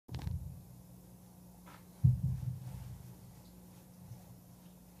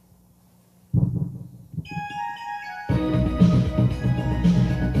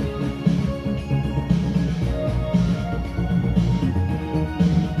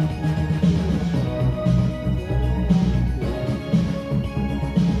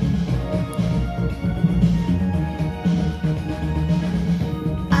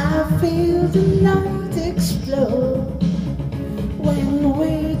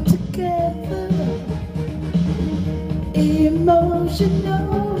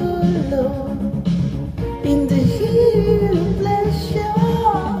emotional alone in the heat of pleasure.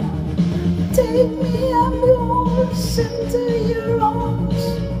 Take me, I'm yours, into your arms.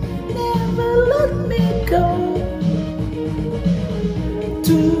 Never let me go.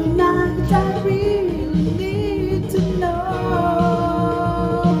 Tonight I really need to know.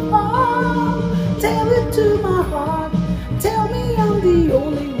 Tell it to my heart. Tell me I'm the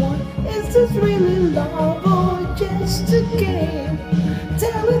only one. Is this really love or just a game?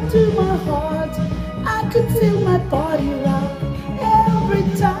 Tell it to my heart. I can feel my body rock every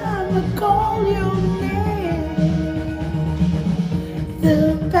time I call your name.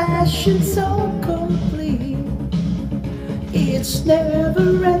 The passion's so complete, it's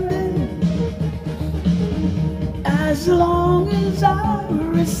never ending. As long as I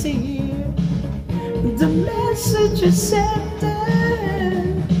receive the message is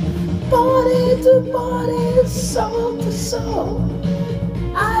sending, body to body, soul to soul,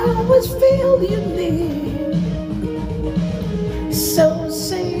 I always feel you near. So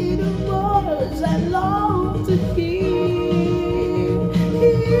say the words I long to hear.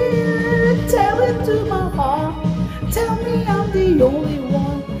 Tell it to my heart. Tell me I'm the only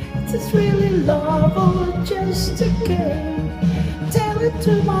one. Is this really love or just a game? Tell it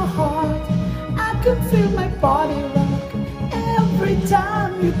to my heart. I can feel my body rock every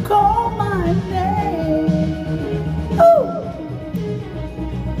time you call my name. Oh!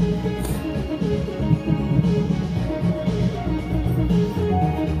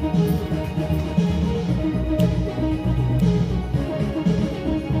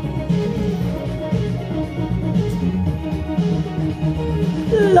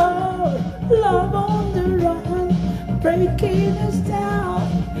 Love, love on the run, breaking us down.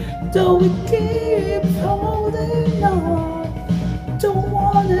 Though we keep holding on, don't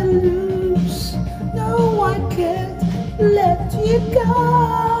wanna lose. No, I can't let you go.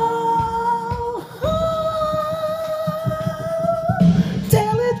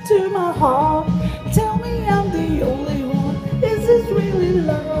 Tell it to my heart. Tell me I'm the only one. Is this really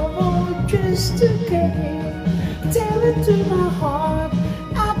love or just a game? Tell it to my heart.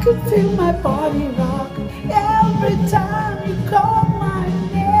 I can feel my body rock every time you call my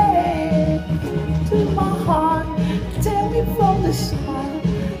name. To my heart, tell me from the start.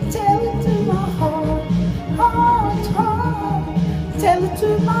 Tell it to my heart, heart, heart. Tell it to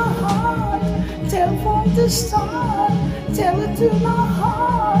my heart. Tell from the start. Tell it to my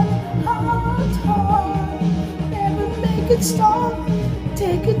heart, heart, heart. Never make it stop.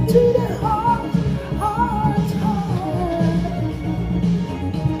 Take it to the heart, heart, heart.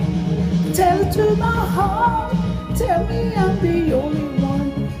 Tell it to my heart. Tell me I'm the only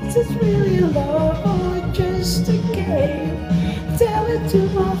one. Is this really love or just a game? Tell it to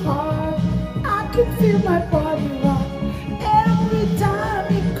my heart. I can feel my body rock every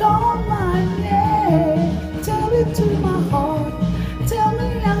time you call my name. Tell it to my heart. Tell me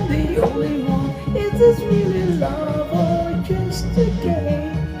I'm the only one. Is this really love or just a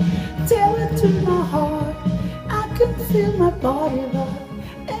game? Tell it to my heart. I can feel my body rock